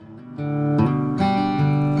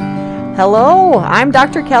Hello, I'm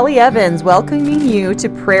Dr. Kelly Evans, welcoming you to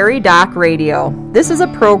Prairie Doc Radio. This is a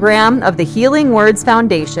program of the Healing Words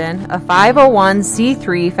Foundation, a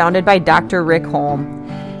 501c3 founded by Dr. Rick Holm.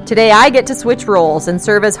 Today I get to switch roles and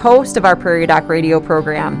serve as host of our Prairie Doc Radio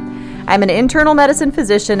program. I'm an internal medicine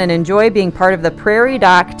physician and enjoy being part of the Prairie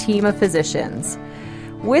Doc team of physicians.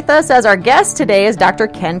 With us as our guest today is Dr.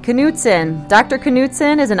 Ken Knutson. Dr.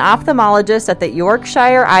 Knutson is an ophthalmologist at the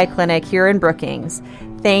Yorkshire Eye Clinic here in Brookings.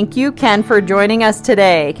 Thank you, Ken, for joining us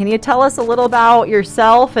today. Can you tell us a little about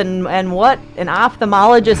yourself and what an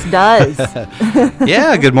ophthalmologist does?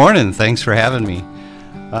 Yeah, good morning. Thanks for having me.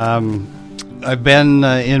 I've been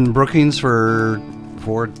in Brookings for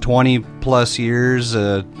 20 plus years.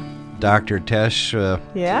 Dr. Tesh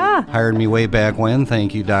hired me way back when.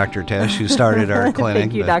 Thank you, Dr. Tesh, who started our clinic.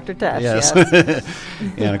 Thank you, Dr. Tesh. Yes.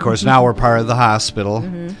 And, of course, now we're part of the hospital.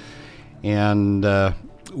 Mm-hmm. And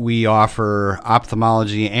we offer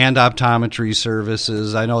ophthalmology and optometry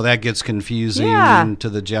services. I know that gets confusing to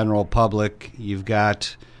the general public. You've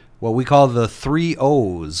got what we call the 3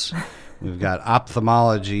 O's. We've got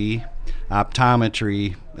ophthalmology,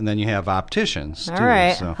 optometry, and then you have opticians, too. All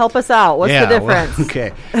right. So, help us out. What's the difference? Well,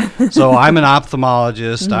 okay. So I'm an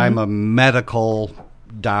ophthalmologist. Mm-hmm. I'm a medical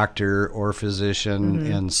doctor or physician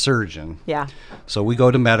and surgeon. Yeah. So we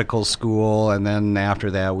go to medical school, and then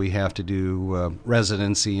after that we have to do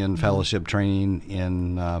residency and fellowship training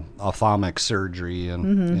in ophthalmic surgery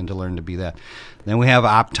and to learn to be that. Then we have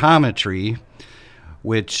optometry,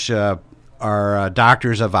 which are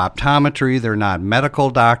doctors of optometry. They're not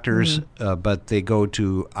medical doctors, but they go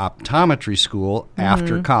to optometry school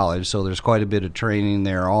after college, so there's quite a bit of training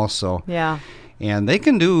there also. Yeah. And they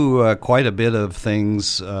can do quite a bit of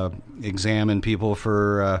things, examine people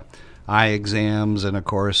for eye exams and, of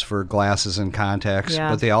course, for glasses and contacts. Yeah.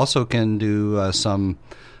 But they also can do some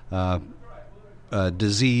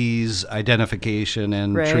disease identification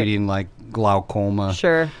and treating, like glaucoma.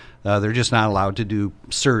 Sure. They're just not allowed to do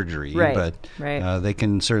surgery, but they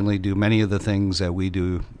can certainly do many of the things that we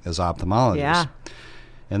do as ophthalmologists. Yeah.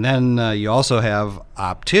 And then you also have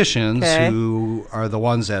opticians who are the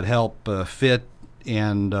ones that help fit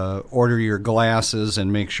and order your glasses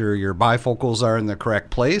and make sure your bifocals are in the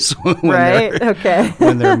correct place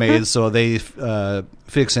when they're made. So they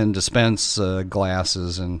fix and dispense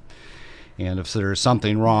glasses, and if there's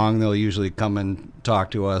something wrong, they'll usually come and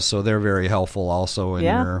talk to us. So they're very helpful also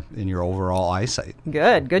in your overall eyesight.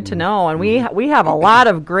 Good to know. And we have a lot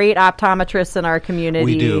of great optometrists in our community.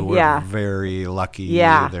 We do. We're very lucky.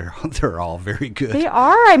 Yeah, they're all very good. They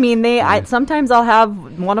are. I mean, sometimes I'll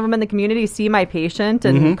have one of them in the community see my patient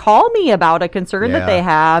and call me about a concern that they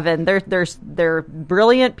have, and they're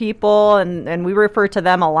brilliant people, and we refer to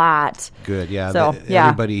them a lot. Good. Yeah. So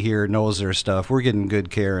everybody here knows their stuff. We're getting good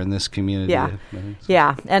care in this community.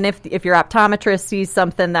 Yeah. And if your optometrist sees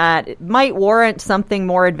something that might warrant something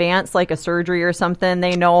more advanced, like a surgery or something,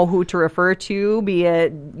 they know who to refer to, be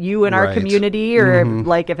it you in our community or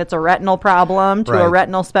like if it's a retinal problem to a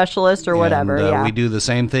retinal specialist or whatever. We do the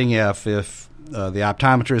same thing if the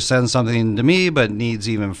optometrist sends something to me but needs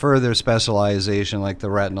even further specialization, like the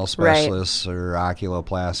retinal specialists or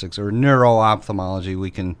oculoplastics or neuro-ophthalmology,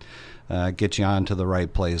 we can get you on to the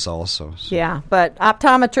right place also. So. Yeah, but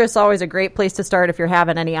optometrists always a great place to start if you're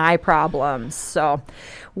having any eye problems. So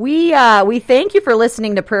we thank you for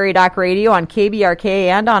listening to Prairie Doc Radio on KBRK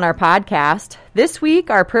and on our podcast. This week,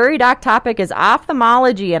 our Prairie Doc topic is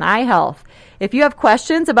ophthalmology and eye health. If you have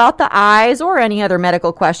questions about the eyes or any other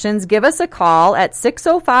medical questions, give us a call at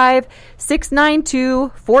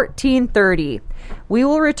 605-692-1430. We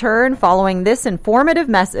will return following this informative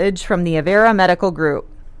message from the Avera Medical Group.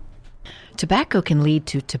 Tobacco can lead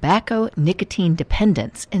to tobacco nicotine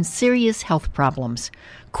dependence and serious health problems.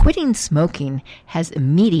 Quitting smoking has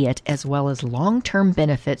immediate as well as long-term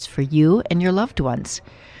benefits for you and your loved ones.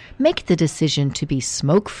 Make the decision to be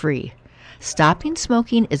smoke-free. Stopping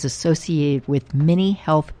smoking is associated with many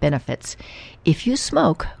health benefits. If you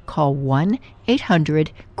smoke, call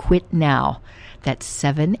 1-800-QUIT-NOW. That's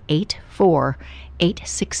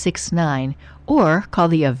 784-8669. Or call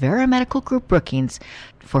the Avera Medical Group Brookings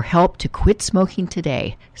for help to quit smoking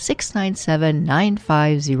today,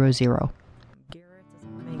 697-9500.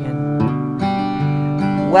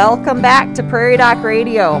 Welcome back to Prairie Doc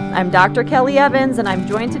Radio. I'm Dr. Kelly Evans, and I'm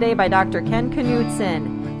joined today by Dr. Ken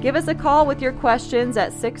Knutson. Give us a call with your questions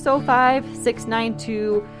at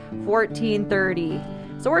 605-692-1430.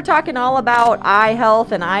 So we're talking all about eye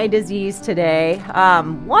health and eye disease today.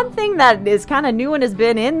 One thing that is kind of new and has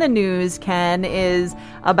been in the news, Ken, is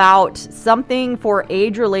about something for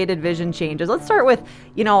age-related vision changes. Let's start with,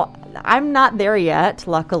 I'm not there yet,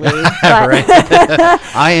 luckily. But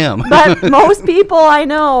I am. But most people I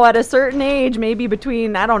know at a certain age, maybe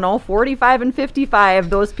between, 45 and 55,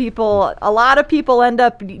 those people, a lot of people end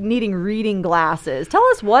up needing reading glasses. Tell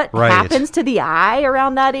us what happens to the eye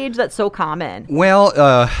around that age that's so common.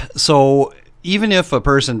 Well, so even if a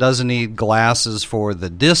person doesn't need glasses for the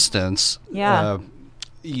distance,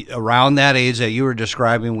 around that age that you were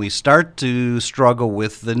describing, we start to struggle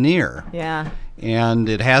with the near. Yeah. And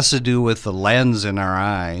it has to do with the lens in our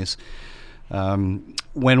eyes.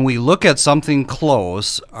 When we look at something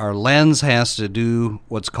close, our lens has to do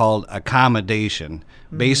what's called accommodation.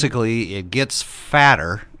 Mm-hmm. Basically, it gets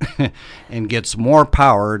fatter and gets more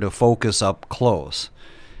power to focus up close.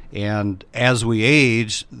 And as we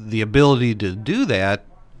age, the ability to do that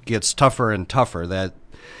gets tougher and tougher. That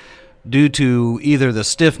due to either the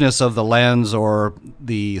stiffness of the lens or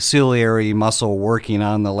the ciliary muscle working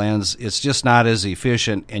on the lens, it's just not as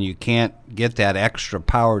efficient, and you can't get that extra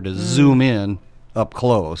power to zoom in up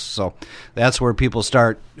close. So that's where people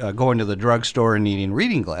start going to the drugstore and needing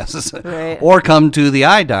reading glasses, or come to the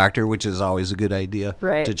eye doctor, which is always a good idea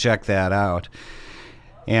to check that out.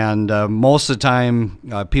 And most of the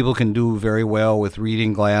time, people can do very well with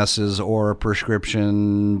reading glasses or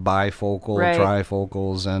prescription bifocal,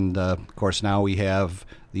 trifocals. And, of course, now we have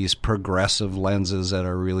these progressive lenses that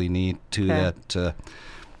are really neat, too, that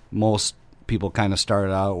most people kind of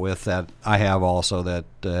start out with, that I have also,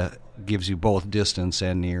 that gives you both distance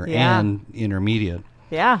and near and intermediate.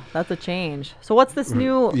 Yeah, that's a change. So what's this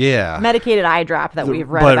new medicated eye drop that we've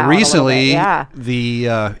read about? But recently,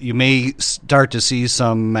 you may start to see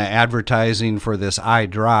some advertising for this eye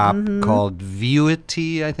drop called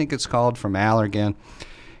Vuity, I think it's called, from Allergan.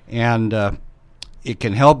 And it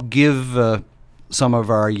can help give some of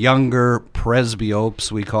our younger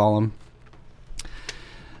presbyopes, we call them,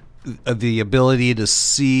 the ability to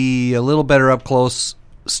see a little better up close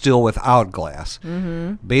still without glass.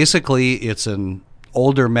 Basically, it's an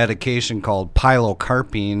older medication called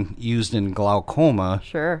pilocarpine used in glaucoma.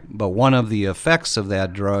 But one of the effects of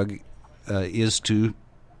that drug is to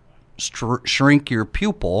shrink your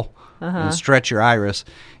pupil and stretch your iris.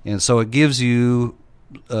 And so it gives you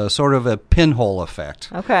sort of a pinhole effect.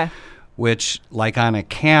 Which, like on a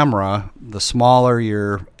camera, the smaller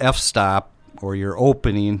your f-stop or your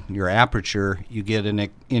opening, your aperture, you get an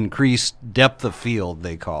increased depth of field,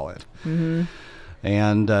 they call it.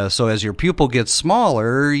 And so as your pupil gets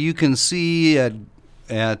smaller, you can see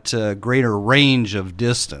at a greater range of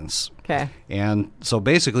distance. And so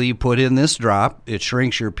basically you put in this drop, it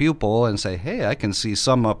shrinks your pupil, and say, hey, I can see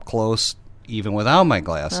some up close even without my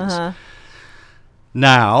glasses.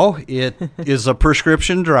 Now, it is a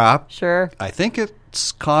prescription drop. I think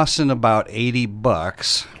it's costing about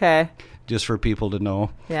 $80. Just for people to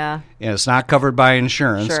know. And it's not covered by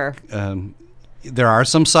insurance. There are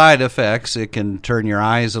some side effects. It can turn your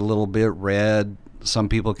eyes a little bit red. Some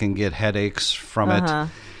people can get headaches from it.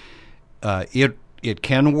 It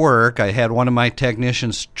can work. I had one of my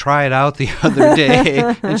technicians try it out the other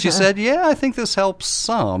day, and she said, yeah, I think this helps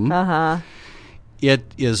some.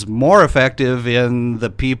 It is more effective in the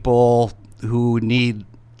people who need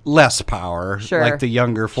less power, like the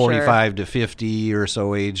younger 45 to 50 or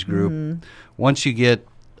so age group. Once you get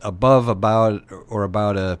above about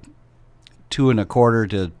a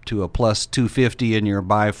 2.25 to a plus 250 in your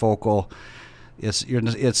bifocal,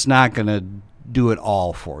 it's not going to do it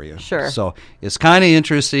all for you. So it's kind of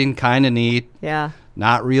interesting, kind of neat.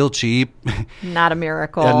 Not real cheap. Not a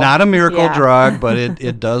miracle. Not a miracle drug, but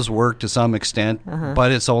it does work to some extent.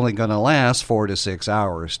 But it's only going to last 4 to 6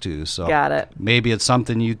 hours, too. So maybe it's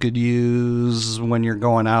something you could use when you're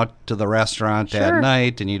going out to the restaurant at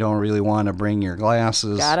night and you don't really want to bring your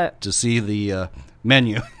glasses to see the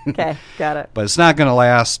menu. Got it. But it's not going to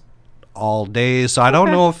last all day. So I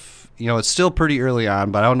don't know if, it's still pretty early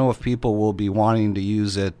on, but I don't know if people will be wanting to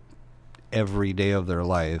use it every day of their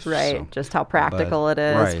life. Just how practical it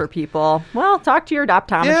is for people. Well, talk to your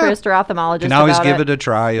optometrist or ophthalmologist. You can always give it a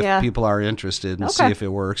try if people are interested and see if it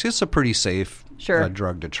works. It's a pretty safe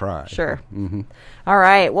drug to try. All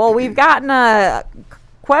right. Well, we've gotten a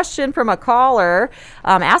question from a caller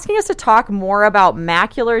asking us to talk more about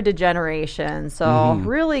macular degeneration. So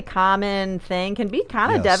really common thing, can be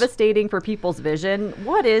kind of devastating for people's vision.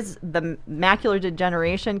 What is the macular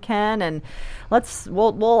degeneration, Ken? And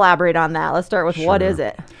we'll elaborate on that. Let's start with what is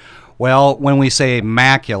it? Well, when we say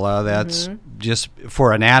macula, that's just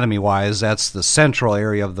for anatomy-wise, that's the central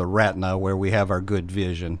area of the retina where we have our good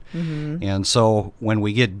vision. And so when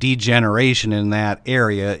we get degeneration in that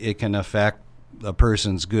area, it can affect a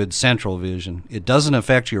person's good central vision. It doesn't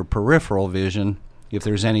affect your peripheral vision. If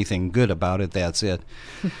there's anything good about it, that's it.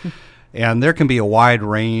 And there can be a wide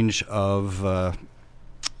range of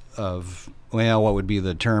what would be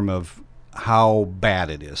the term of how bad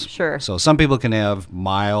it is. Sure. So some people can have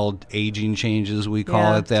mild aging changes, we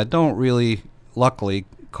call it, that don't really, luckily,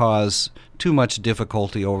 cause too much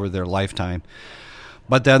difficulty over their lifetime.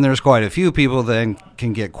 But then there's quite a few people that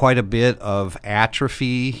can get quite a bit of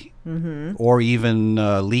atrophy or even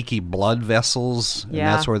leaky blood vessels. And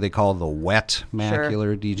that's where they call the wet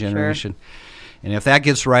macular degeneration. Sure. And if that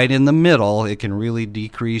gets right in the middle, it can really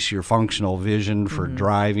decrease your functional vision for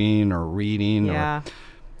driving or reading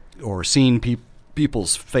or seeing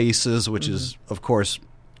people's faces, which is, of course,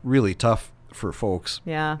 really tough for folks.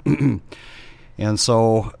 Yeah. And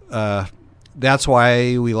so that's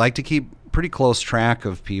why we like to keep pretty close track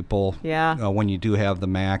of people when you do have the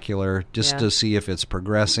macular, just to see if it's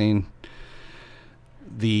progressing.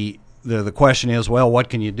 The question is, well, what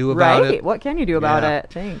can you do about it? Right. What can you do about it?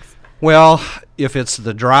 Thanks. Well, if it's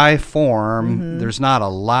the dry form, there's not a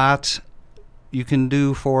lot you can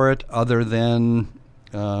do for it other than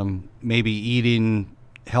maybe eating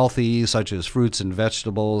healthy, such as fruits and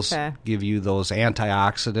vegetables, give you those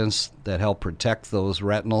antioxidants that help protect those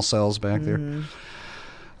retinal cells back there.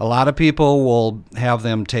 A lot of people will have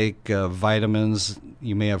them take vitamins.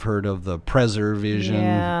 You may have heard of the PreserVision.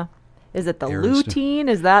 Yeah. Is it the lutein?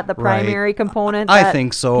 Is that the primary component that I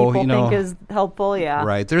think so. People think is helpful? Yeah.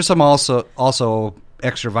 Right. There's some also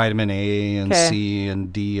extra vitamin A and C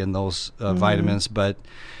and D and those vitamins, but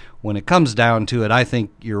when it comes down to it, I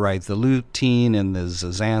think you're right. The lutein and the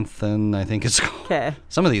zeaxanthin, I think it's called.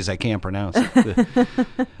 Some of these I can't pronounce.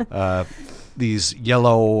 These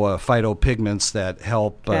yellow phytopigments that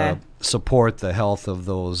help support the health of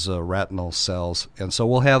those retinal cells. And so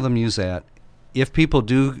we'll have them use that. If people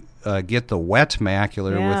do get the wet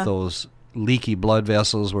macular with those leaky blood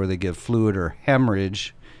vessels where they get fluid or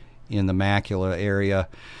hemorrhage in the macula area,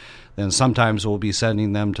 then sometimes we'll be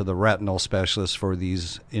sending them to the retinal specialist for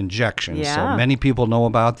these injections. So many people know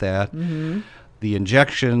about that. The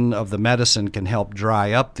injection of the medicine can help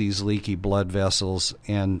dry up these leaky blood vessels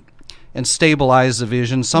and stabilize the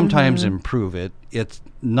vision, sometimes improve it.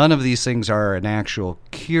 None of these things are an actual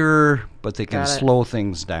cure, but they can slow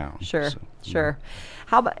things down. Sure.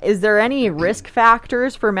 Is there any risk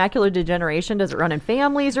factors for macular degeneration? Does it run in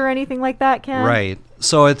families or anything like that, Ken? Right.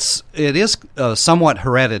 So it is somewhat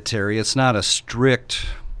hereditary. It's not a strict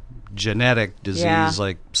genetic disease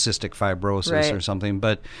like cystic fibrosis or something,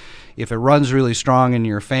 but if it runs really strong in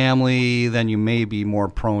your family, then you may be more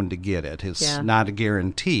prone to get it. It's not a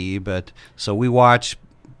guarantee, but so we watch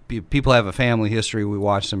people have a family history. We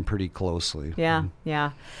watch them pretty closely. Yeah.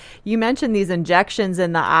 You mentioned these injections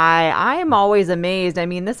in the eye. I am always amazed. I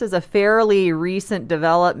mean, this is a fairly recent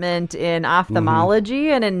development in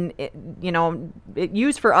ophthalmology and it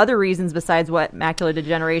used for other reasons besides macular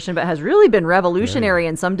degeneration, but has really been revolutionary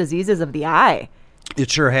in some diseases of the eye.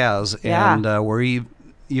 It sure has. And we're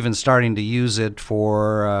even starting to use it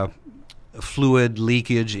for fluid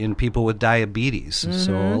leakage in people with diabetes.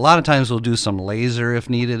 So a lot of times we'll do some laser if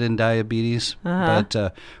needed in diabetes, but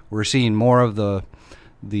we're seeing more of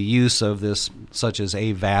the use of this, such as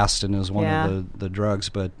Avastin is one of the drugs,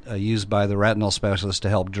 but used by the retinal specialist to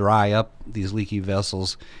help dry up these leaky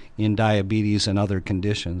vessels in diabetes and other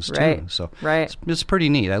conditions too. So it's pretty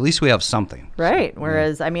neat. At least we have something. Right.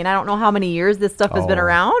 Whereas, I mean, I don't know how many years this stuff has been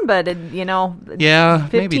around, but 15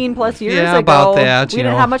 maybe, plus years ago, about that, we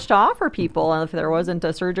didn't have much to offer people if there wasn't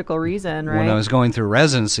a surgical reason, right? When I was going through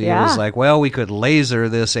residency, it was like, well, we could laser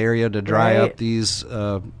this area to dry up these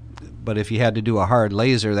but if you had to do a hard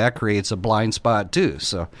laser, that creates a blind spot too.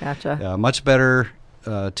 So much better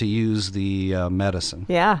to use the medicine.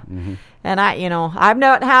 And I've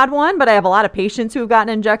not had one, but I have a lot of patients who have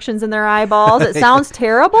gotten injections in their eyeballs. It sounds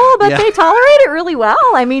terrible, but they tolerate it really well.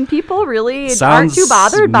 I mean, people really aren't too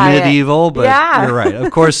bothered by it. Sounds medieval, but you're right.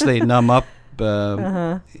 Of course, they numb up.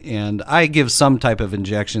 And I give some type of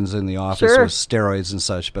injections in the office with steroids and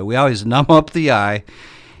such, but we always numb up the eye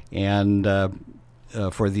and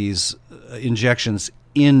for these injections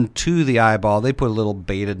into the eyeball, they put a little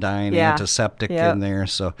betadine antiseptic in there,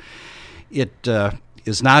 so it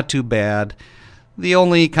is not too bad. The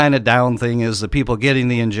only kind of down thing is the people getting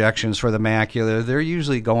the injections for the macula, they're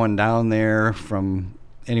usually going down there from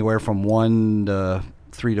anywhere from 1 to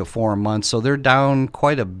 3 to 4 months, so they're down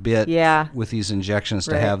quite a bit with these injections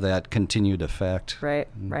to have that continued effect. Right.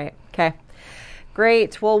 Okay.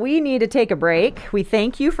 Great. Well, we need to take a break. We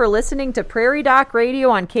thank you for listening to Prairie Doc Radio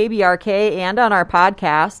on KBRK and on our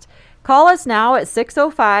podcast. Call us now at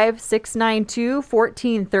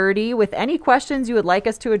 605-692-1430 with any questions you would like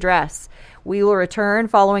us to address. We will return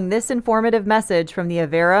following this informative message from the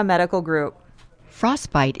Avera Medical Group.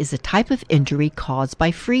 Frostbite is a type of injury caused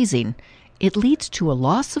by freezing. It leads to a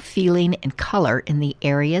loss of feeling and color in the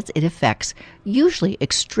areas it affects, usually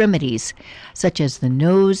extremities, such as the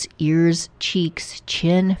nose, ears, cheeks,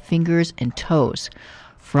 chin, fingers, and toes.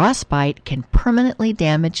 Frostbite can permanently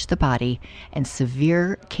damage the body, and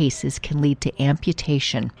severe cases can lead to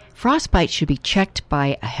amputation. Frostbite should be checked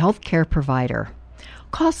by a healthcare provider.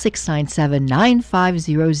 Call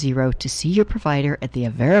 697-9500 to see your provider at the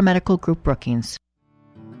Avera Medical Group Brookings.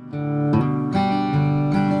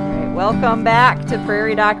 Welcome back to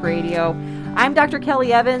Prairie Doc Radio. I'm Dr.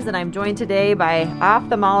 Kelly Evans, and I'm joined today by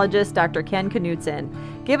ophthalmologist Dr. Ken Knutson.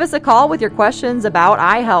 Give us a call with your questions about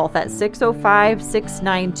eye health at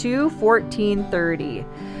 605-692-1430.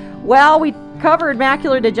 Well, we covered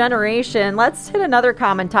macular degeneration. Let's hit another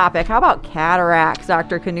common topic. How about cataracts,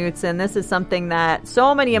 Dr. Knutson? This is something that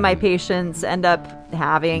so many of my patients end up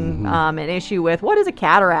having an issue with. What is a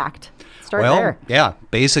cataract? Yeah,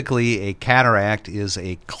 basically a cataract is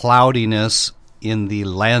a cloudiness in the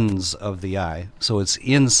lens of the eye. So it's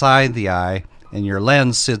inside the eye, and your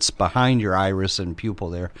lens sits behind your iris and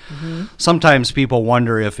pupil there. Mm-hmm. Sometimes people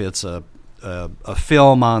wonder if it's a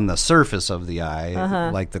film on the surface of the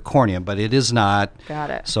eye, like the cornea, but it is not.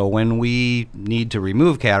 Got it. So when we need to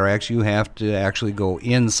remove cataracts, you have to actually go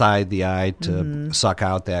inside the eye to suck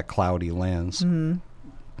out that cloudy lens. Mm-hmm.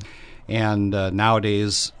 And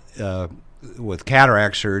nowadays, with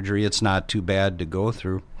cataract surgery, it's not too bad to go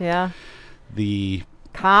through. Yeah. The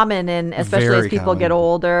common, and especially as people get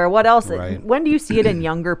older. What else? Right. When do you see it in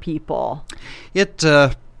younger people? It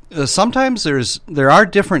sometimes there are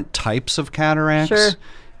different types of cataracts. Sure.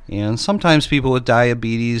 And sometimes people with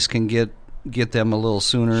diabetes can get them a little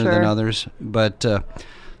sooner than others. But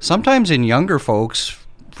sometimes in younger folks,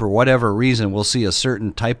 for whatever reason, we'll see a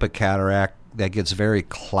certain type of cataract that gets very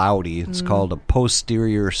cloudy. It's called a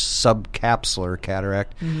posterior subcapsular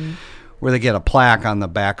cataract, where they get a plaque on the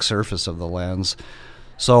back surface of the lens.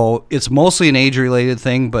 So it's mostly an age-related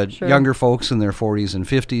thing, but younger folks in their 40s and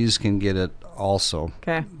 50s can get it also.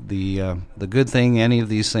 Okay. The good thing, any of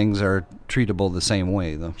these things are treatable the same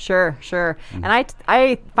way, though. Sure. And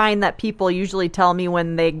I find that people usually tell me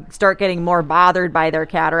when they start getting more bothered by their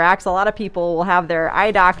cataracts. A lot of people will have their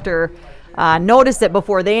eye doctor notice it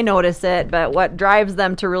before they notice it, but what drives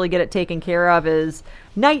them to really get it taken care of is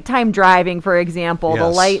nighttime driving, for example. Yes. The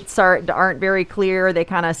lights aren't very clear. They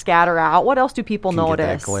kind of scatter out. What else do people notice?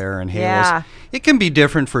 Get that glare and halos. Yeah. It can be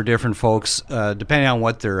different for different folks, depending on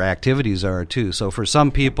what their activities are, too. So for some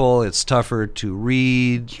people, it's tougher to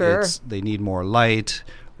read. Sure. They need more light,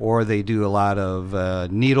 or they do a lot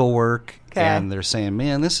of needlework. Okay. And they're saying,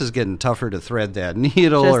 man, this is getting tougher to thread that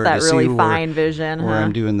needle. Just or that to really see fine vision. Where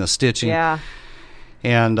I'm doing the stitching. Yeah.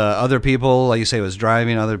 And other people, like you say, was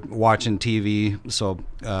driving, other watching TV. So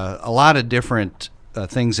a lot of different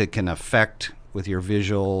things that can affect with your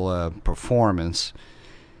visual performance.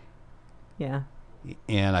 Yeah.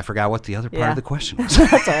 And I forgot what the other part of the question was.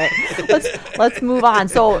 That's all right. Let's move on.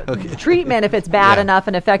 So treatment, if it's bad enough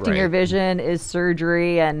and affecting your vision, is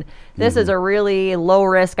surgery. And this is a really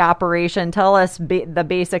low-risk operation. Tell us the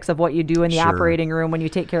basics of what you do in the operating room when you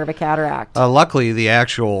take care of a cataract. Luckily, the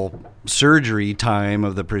actual surgery time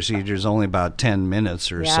of the procedure is only about 10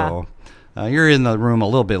 minutes or so. You're in the room a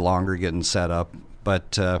little bit longer getting set up,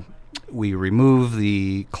 but we remove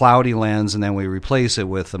the cloudy lens and then we replace it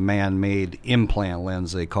with a man-made implant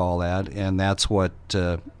lens, they call that, and that's what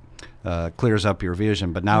clears up your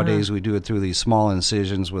vision. But nowadays we do it through these small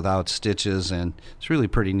incisions without stitches, and it's really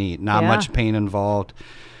pretty neat. Not much pain involved.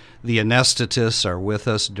 The anesthetists are with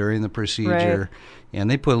us during the procedure. And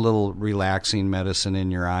they put a little relaxing medicine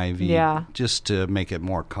in your IV just to make it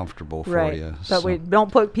more comfortable for you. But we don't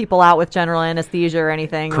put people out with general anesthesia or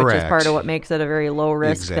anything, which is part of what makes it a very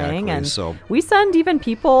low-risk thing. And we send even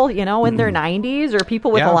people, in their 90s or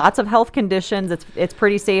people with lots of health conditions. It's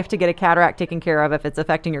pretty safe to get a cataract taken care of if it's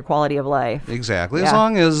affecting your quality of life. Exactly. As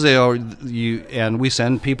long as we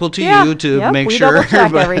send people to you to make sure. We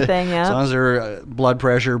double-check everything, As long as their blood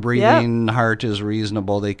pressure, breathing, heart is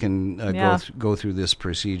reasonable, they can go through this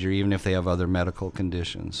procedure, even if they have other medical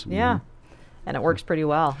conditions. Yeah. And it works pretty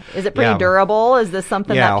well. Is it pretty durable? Is this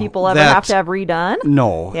something that people ever have to have redone?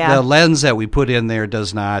 No. The lens that we put in there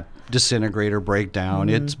does not disintegrate or break down.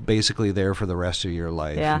 It's basically there for the rest of your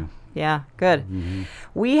life. Yeah, good.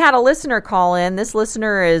 We had a listener call in. This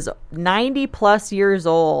listener is 90 plus years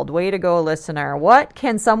old. Way to go, listener. What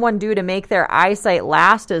can someone do to make their eyesight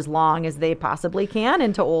last as long as they possibly can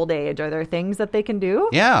into old age? Are there things that they can do?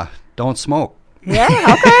 Yeah, don't smoke.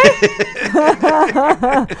 Yeah, okay.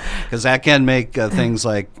 Because that can make things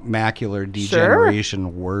like macular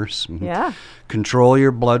degeneration worse. Yeah. Control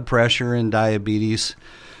your blood pressure and diabetes.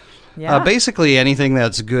 Yeah. Basically, anything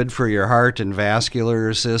that's good for your heart and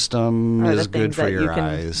vascular system is good for your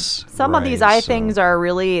eyes. Some of these eye things are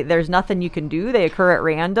really, there's nothing you can do. They occur at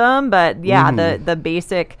random, but the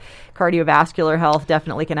basic cardiovascular health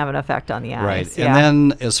definitely can have an effect on the eyes. Right. Yeah.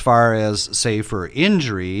 And then as far as, say, for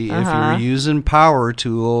injury, if you're using power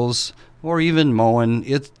tools or even mowing,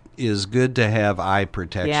 it is good to have eye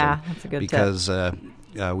protection. Yeah, that's a good tip. Because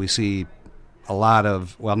we see a lot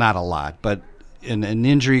of, well, not a lot, but an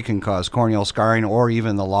injury can cause corneal scarring or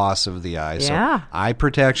even the loss of the eye. Yeah. So eye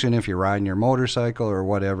protection, if you're riding your motorcycle or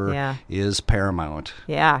whatever, is paramount.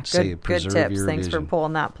 Yeah, good tips. Thanks for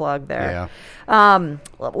pulling that plug there. Yeah.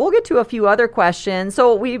 We'll get to a few other questions.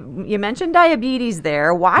 So you mentioned diabetes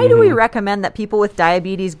there. Why do we recommend that people with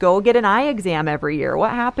diabetes go get an eye exam every year? What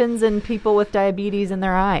happens in people with diabetes in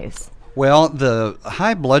their eyes? Well, the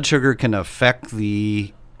high blood sugar can affect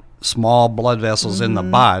the small blood vessels in the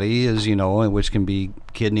body, as you know, which can be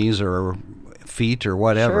kidneys or feet or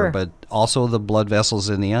whatever, but also the blood vessels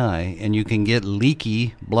in the eye. And you can get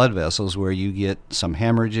leaky blood vessels where you get some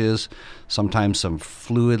hemorrhages, sometimes some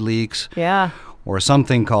fluid leaks. Yeah. Or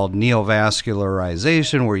something called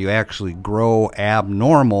neovascularization, where you actually grow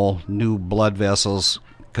abnormal new blood vessels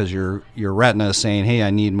because your retina is saying, hey,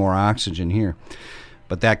 I need more oxygen here.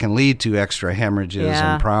 But that can lead to extra hemorrhages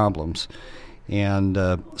and problems. And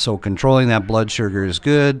so controlling that blood sugar is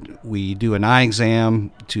good. We do an eye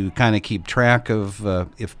exam to kind of keep track of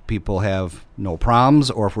if people have no problems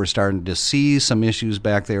or if we're starting to see some issues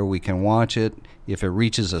back there, we can watch it. If it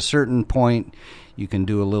reaches a certain point, you can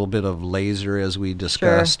do a little bit of laser, as we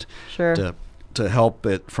discussed, to help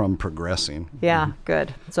it from progressing. Yeah,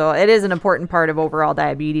 good. So it is an important part of overall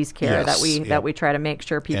diabetes care that we try to make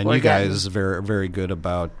sure people are getting. And you guys are very, very good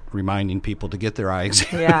about reminding people to get their eye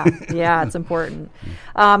exam. Yeah, it's important.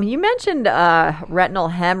 You mentioned retinal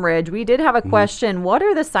hemorrhage. We did have a question. What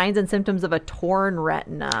are the signs and symptoms of a torn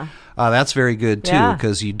retina? That's very good, too,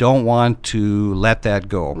 because you don't want to let that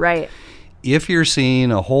go. Right. If you're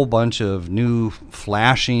seeing a whole bunch of new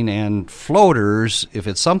flashing and floaters, if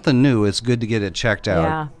it's something new, it's good to get it checked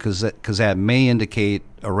out because that may indicate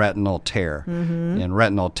a retinal tear. And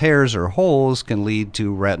retinal tears or holes can lead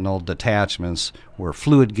to retinal detachments where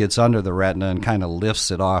fluid gets under the retina and kind of lifts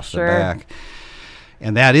it off the back.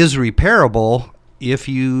 And that is repairable if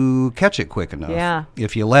you catch it quick enough. Yeah.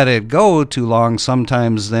 If you let it go too long,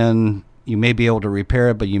 sometimes then you may be able to repair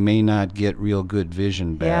it, but you may not get real good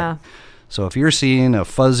vision back. Yeah. So if you're seeing a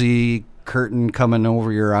fuzzy curtain coming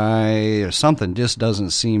over your eye or something just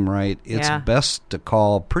doesn't seem right, it's best to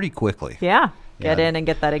call pretty quickly. Get in and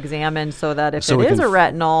get that examined so that if it is a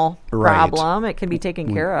retinal problem, it can be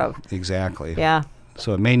taken care of. Exactly. Yeah.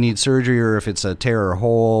 So it may need surgery, or if it's a tear or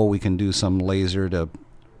hole, we can do some laser to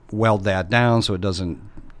weld that down so it doesn't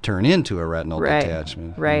turn into a retinal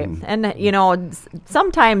detachment. Right. And,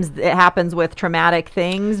 sometimes it happens with traumatic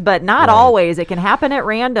things, but not always. It can happen at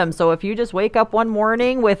random. So if you just wake up one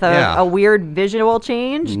morning with a weird visual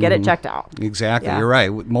change, get it checked out. Exactly. Yeah. You're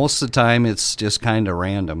right. Most of the time, it's just kind of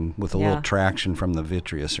random with a little traction from the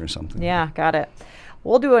vitreous or something. Yeah, got it.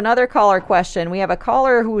 We'll do another caller question. We have a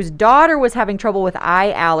caller whose daughter was having trouble with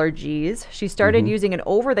eye allergies. She started using an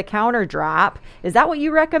over-the-counter drop. Is that what you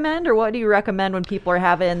recommend, or what do you recommend when people are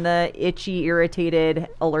having the itchy, irritated,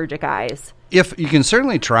 allergic eyes? If you can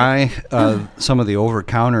certainly try, some of the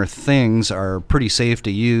over-counter things are pretty safe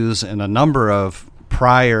to use, and a number of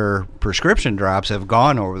prior prescription drops have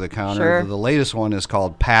gone over the counter. Sure. The latest one is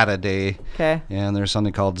called Pataday, and there's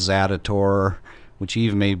something called Zaditor, which you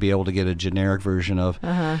even may be able to get a generic version of.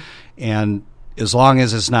 And as long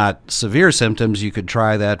as it's not severe symptoms, you could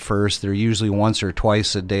try that first. They're usually once or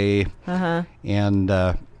twice a day. And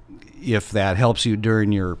if that helps you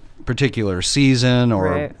during your particular season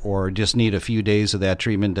or just need a few days of that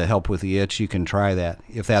treatment to help with the itch, you can try that.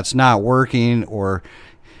 If that's not working, or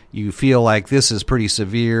you feel like this is pretty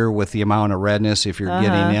severe with the amount of redness, if you're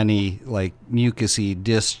getting any like mucousy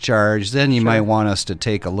discharge, then you might want us to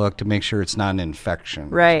take a look to make sure it's not an infection.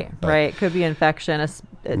 Right. Could be infection,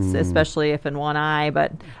 especially if in one eye.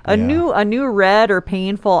 But a new red or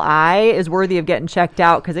painful eye is worthy of getting checked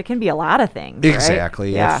out because it can be a lot of things.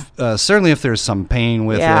 Exactly. Right? Yeah. Certainly, if there's some pain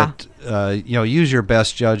with it, use your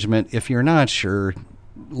best judgment. If you're not sure,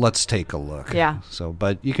 let's take a look. Yeah. So,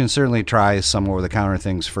 but you can certainly try some over-the-counter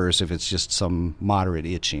things first if it's just some moderate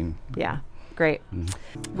itching. Yeah. Great.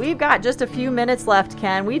 We've got just a few minutes left,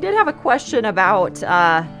 Ken. We did have a question about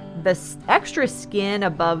the extra skin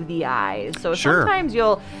above the eyes. So sure. Sometimes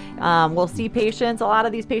we'll see patients, a lot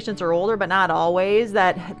of these patients are older, but not always,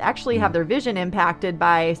 that actually have their vision impacted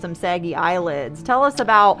by some saggy eyelids. Tell us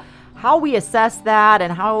about how we assess that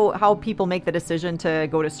and how people make the decision to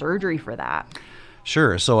go to surgery for that.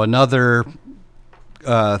 Sure. So another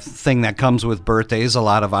thing that comes with birthdays, a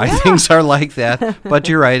lot of eye things are like that. But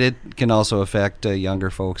you're right, it can also affect younger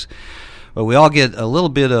folks. But we all get a little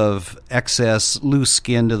bit of excess loose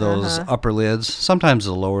skin to those upper lids, sometimes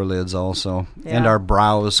the lower lids also. Yeah. And our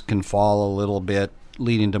brows can fall a little bit,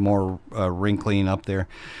 leading to more wrinkling up there.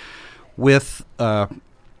 With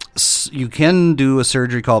you can do a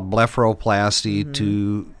surgery called blepharoplasty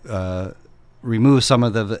to remove some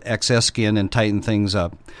of the excess skin and tighten things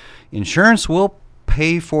up. Insurance will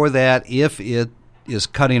pay for that if it is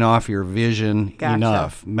cutting off your vision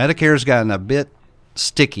enough. Medicare's gotten a bit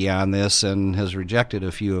sticky on this and has rejected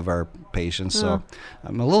a few of our patients, so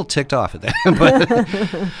I'm a little ticked off at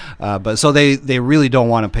that. but so they really don't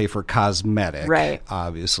want to pay for cosmetic, right?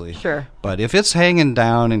 Obviously, sure. But if it's hanging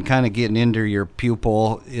down and kind of getting into your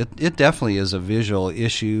pupil, it definitely is a visual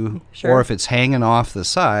issue. Sure. Or if it's hanging off the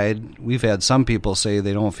side, we've had some people say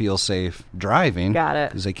they don't feel safe driving. Got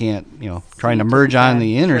it. Because they can't, trying to merge on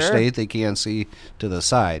the interstate, they can't see to the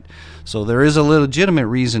side. So there is a legitimate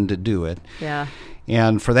reason to do it. Yeah.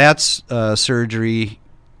 And for that surgery,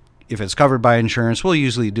 if it's covered by insurance, we'll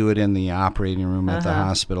usually do it in the operating room at the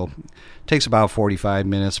hospital. It takes about 45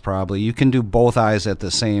 minutes probably. You can do both eyes at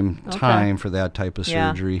the same time for that type of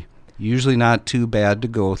surgery. Usually not too bad to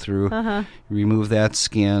go through. Remove that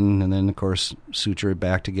skin and then, of course, suture it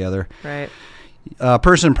back together. Right. A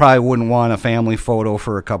person probably wouldn't want a family photo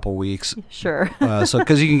for a couple weeks. Sure.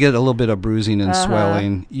 Because you can get a little bit of bruising and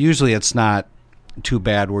swelling. Usually it's not too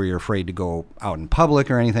bad where you're afraid to go out in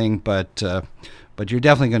public or anything, but you're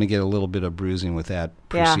definitely going to get a little bit of bruising with that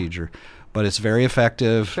procedure. But it's very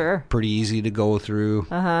effective, pretty easy to go through.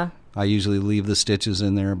 I usually leave the stitches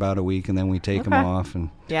in there about a week, and then we take them off. And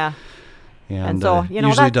so,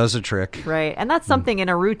 usually does the trick. Right. And that's something in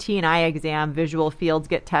a routine eye exam, visual fields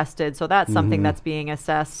get tested. So that's something that's being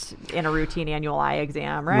assessed in a routine annual eye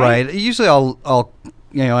exam, right? Right. Usually I'll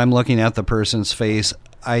I'm looking at the person's face.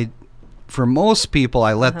 For most people,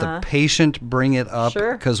 I let the patient bring it up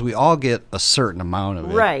because we all get a certain amount of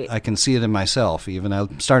it. Right. I can see it in myself even.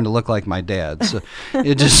 I'm starting to look like my dad. So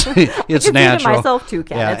it's natural. I can see it in myself too,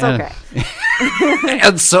 Ken. Yeah, it's okay.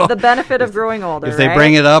 And so the benefit of growing older. If they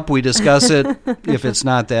bring it up, we discuss it. If it's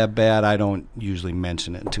not that bad, I don't usually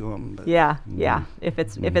mention it to them. But, If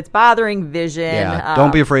it's bothering vision,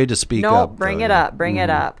 don't be afraid to speak up. Bring it up. Bring it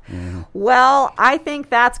up. Well, I think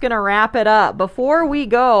that's going to wrap it up. Before we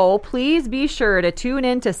go, please be sure to tune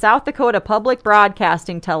in to South Dakota Public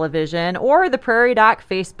Broadcasting Television or the Prairie Doc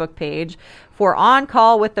Facebook page for On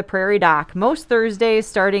Call with the Prairie Doc, most Thursdays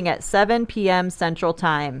starting at 7 p.m. Central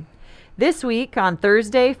Time. This week, on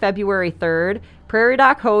Thursday, February 3rd, Prairie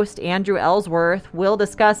Doc host Andrew Ellsworth will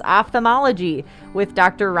discuss ophthalmology with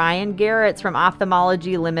Dr. Ryan Garretts from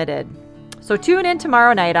Ophthalmology Limited. So tune in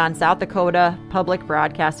tomorrow night on South Dakota Public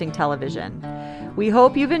Broadcasting Television. We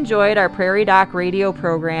hope you've enjoyed our Prairie Doc radio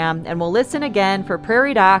program, and will listen again for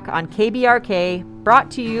Prairie Doc on KBRK,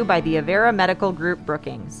 brought to you by the Avera Medical Group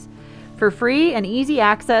Brookings. For free and easy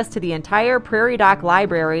access to the entire Prairie Doc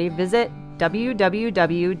library, visit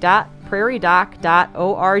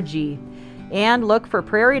www.prairiedoc.org and look for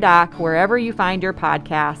Prairie Doc wherever you find your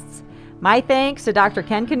podcasts. My thanks to Dr.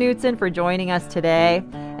 Ken Knutson for joining us today.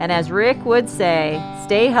 And as Rick would say,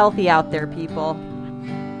 stay healthy out there, people.